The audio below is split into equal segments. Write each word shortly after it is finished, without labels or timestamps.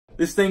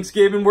This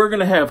Thanksgiving, we're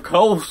gonna have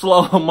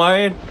coleslaw,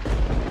 man.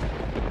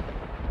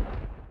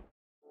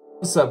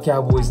 What's up,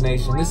 Cowboys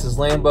Nation? This is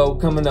Lambo.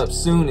 Coming up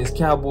soon is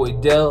Cowboy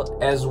Dell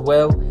as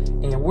well.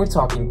 And we're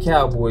talking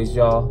Cowboys,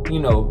 y'all. You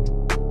know,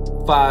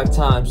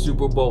 5-time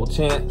Super Bowl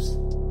champs.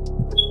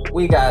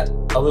 We got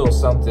a little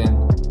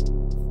something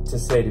to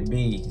say to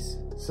Bees.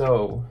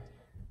 So,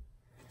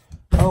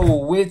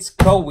 oh, it's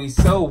Cody.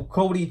 So,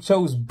 Cody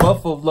chose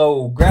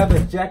Buffalo. Grab a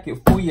jacket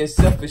for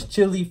yourself. It's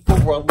chilly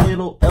for a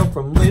little elf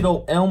from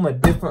Little Elm, a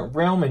different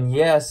realm. And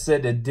yeah, I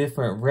said a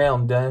different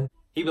realm, done.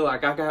 He be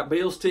like, I got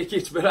Bills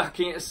tickets, but I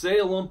can't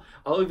sell them.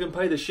 I'll even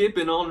pay the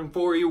shipping on them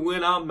for you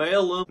when I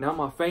mail them. Now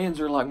my fans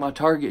are like my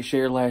target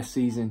share last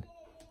season.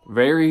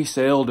 Very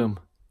seldom.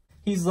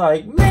 He's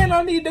like, man,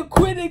 I need to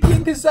quit again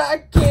because I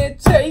can't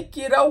take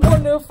it. I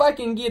wonder if I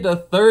can get a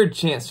third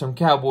chance from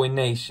Cowboy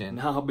Nation.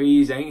 Nah,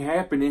 Bees, ain't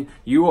happening.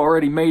 You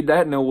already made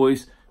that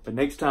noise. But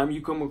next time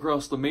you come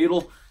across the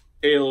middle,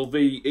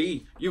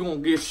 LVE, you're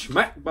going to get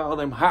smacked by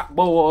them hot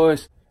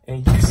boys.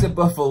 And you said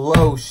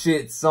Buffalo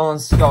shits on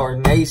Scar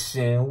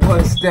Nation.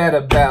 What's that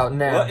about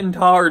now? What in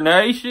tar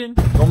nation?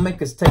 Don't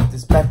make us take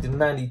this back to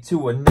 92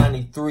 or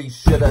 93.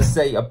 Should I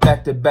say a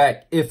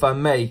back-to-back, if I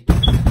may?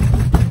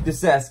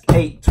 Just ask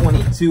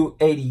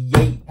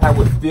 8/22/88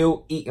 how it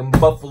feel eating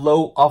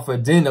buffalo off a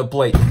dinner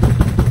plate.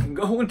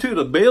 Going to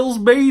the Bills,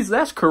 Bees?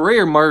 That's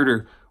career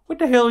murder. What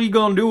the hell are you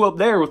gonna do up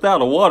there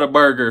without a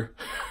Whataburger?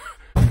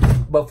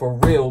 But for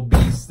real,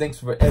 Bees, thanks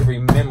for every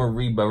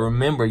memory. But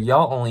remember,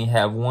 y'all only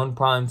have one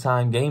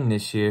primetime game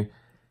this year,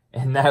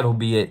 and that'll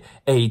be at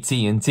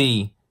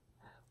AT&T.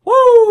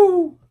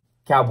 Woo!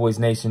 Cowboys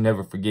Nation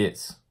never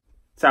forgets.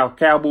 That's how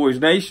Cowboys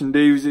Nation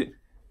does it.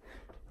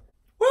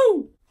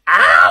 Woo!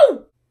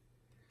 Ow!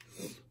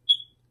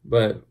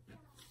 But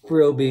for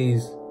real,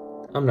 Bees,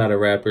 I'm not a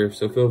rapper,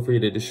 so feel free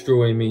to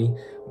destroy me.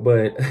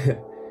 But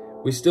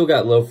we still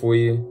got love for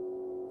you.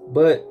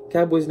 But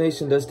Cowboys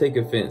Nation does take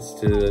offense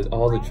to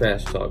all the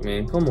trash talk,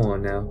 man. Come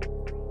on now.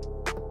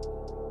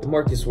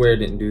 Marcus Ware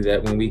didn't do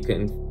that when we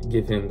couldn't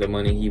give him the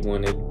money he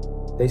wanted.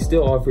 They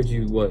still offered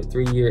you, what,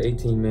 3-year,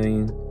 $18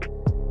 million?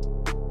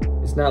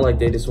 It's not like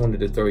they just wanted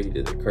to throw you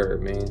to the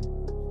curb, man.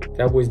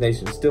 Cowboys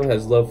Nation still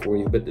has love for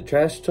you, but the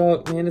trash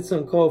talk, man, it's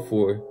uncalled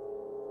for.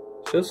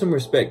 Show some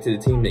respect to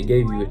the team that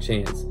gave you a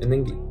chance, and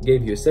then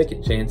gave you a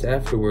second chance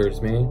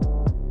afterwards, man.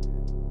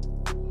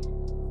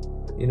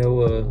 You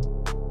know,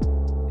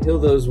 heal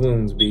those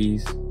wounds,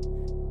 Bees.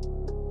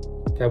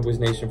 Cowboys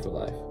Nation for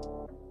life.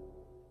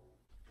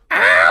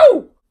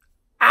 Ow!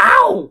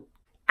 Ow!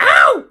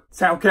 Ow!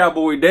 That's how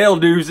Cowboy Dale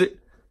does it.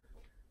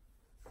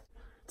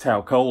 That's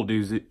how Cole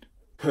does it.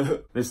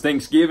 This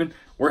Thanksgiving,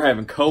 we're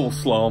having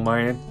coleslaw,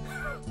 man.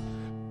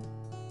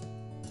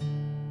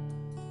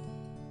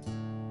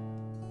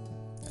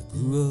 I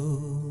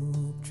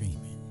grew up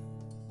dreaming,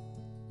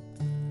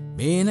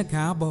 being a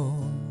cowboy,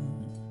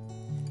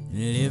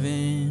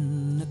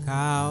 living the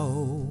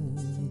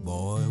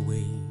cowboy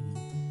way,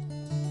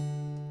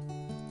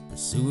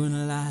 pursuing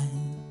a life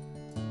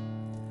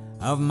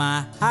of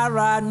my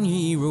high-riding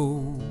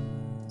heroes.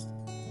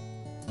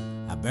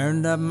 I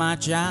burned up my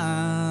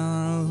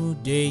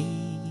childhood days,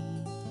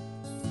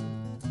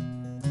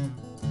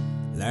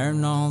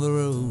 learned all the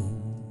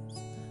rules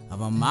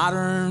of a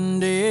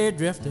modern-day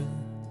drifter.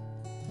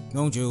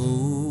 Don't you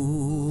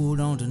hold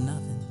on to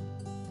nothing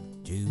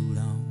too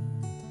long.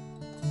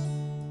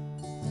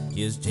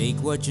 Just take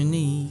what you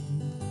need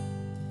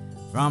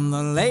from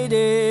the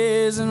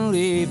ladies and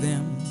leave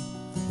them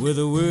with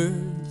the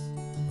words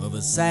of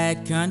a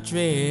sad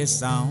country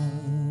song.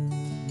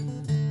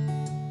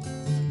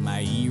 My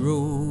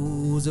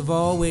heroes have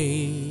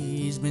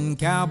always been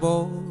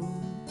cowboys.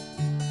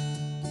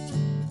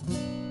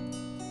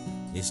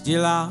 They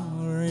still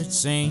are, it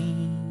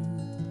seems,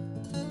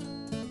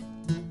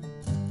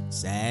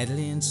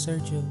 sadly in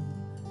search of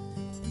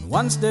and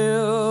one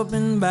step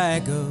in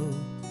back of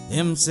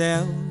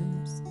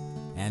themselves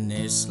and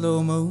their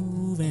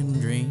slow-moving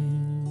dream.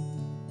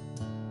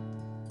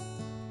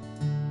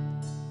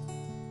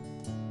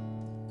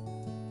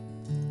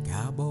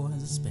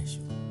 Cowboys are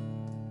special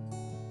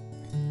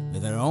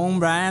with their own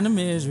brand of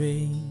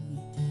misery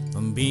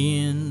from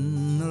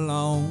being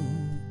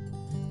alone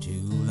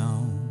too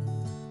long.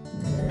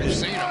 You've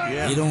seen them.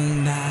 Yeah. They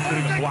don't die.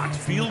 Putting a blocked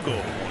field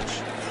goal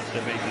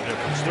that made the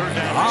difference. Third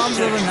down. Arms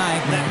of a And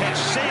nightmare. that catch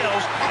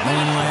sails.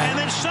 And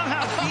then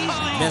somehow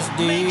Beasley Best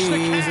makes the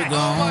days catch. are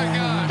gone. Oh my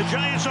God. The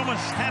Giants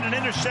almost had an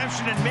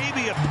interception and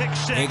maybe a pick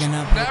six.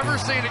 Never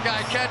seen a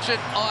guy catch it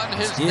on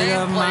his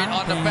nameplate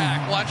on the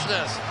back. Watch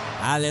this.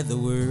 I let the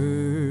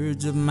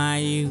words of my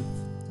youth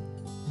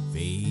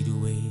fade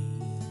away.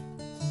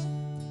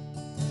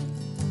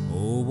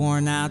 Oh,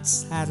 worn out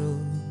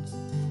saddles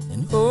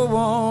and oh,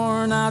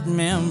 worn out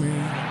memories.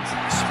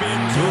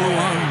 Spin no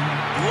one,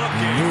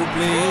 no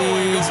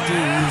place to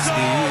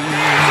stay.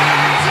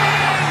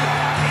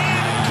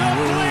 My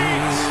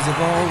heroes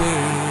have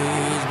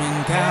always been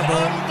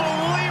cowboys.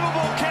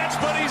 Unbelievable catch,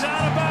 but he's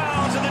out of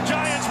bounds, and the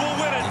Giants will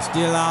win it. They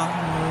still are,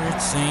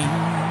 it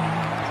seems.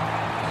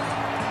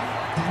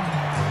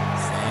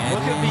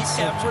 Look at the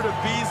effort of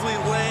Beasley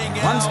laying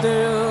One out.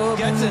 step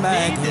Gets a knee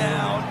back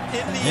down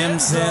in the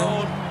end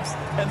zone.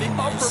 And the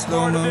upper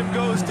part of him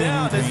goes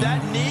down. Is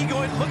that knee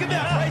going? Look at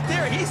that right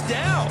there. He's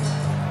down.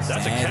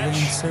 That's a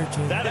catch.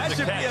 That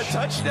should be a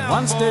touchdown,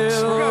 One folks.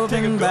 We're going to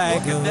take a good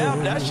back look at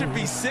that. That of should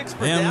be 6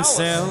 for Dallas.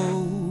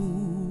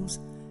 themselves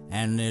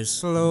and their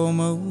slow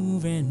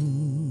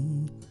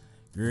moving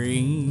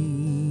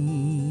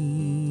dream.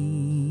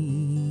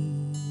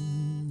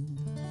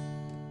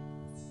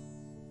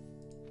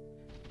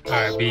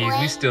 Alright, Bees,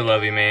 we still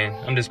love you, man.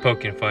 I'm just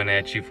poking fun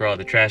at you for all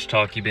the trash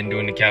talk you've been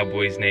doing to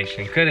Cowboys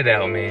Nation. Cut it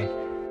out, man.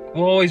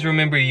 We'll always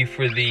remember you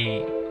for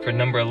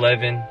number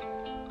 11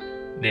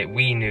 that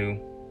we knew.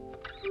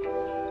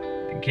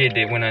 The kid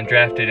that went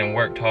undrafted and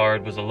worked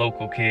hard, was a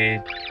local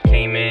kid,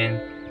 came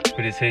in,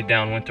 put his head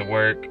down, went to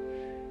work,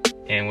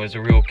 and was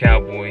a real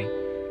Cowboy.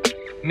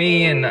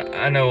 Me and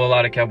I know a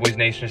lot of Cowboys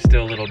Nation are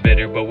still a little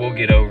bitter, but we'll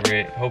get over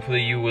it.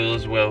 Hopefully you will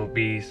as well,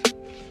 Bees.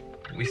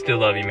 We still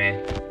love you,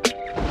 man.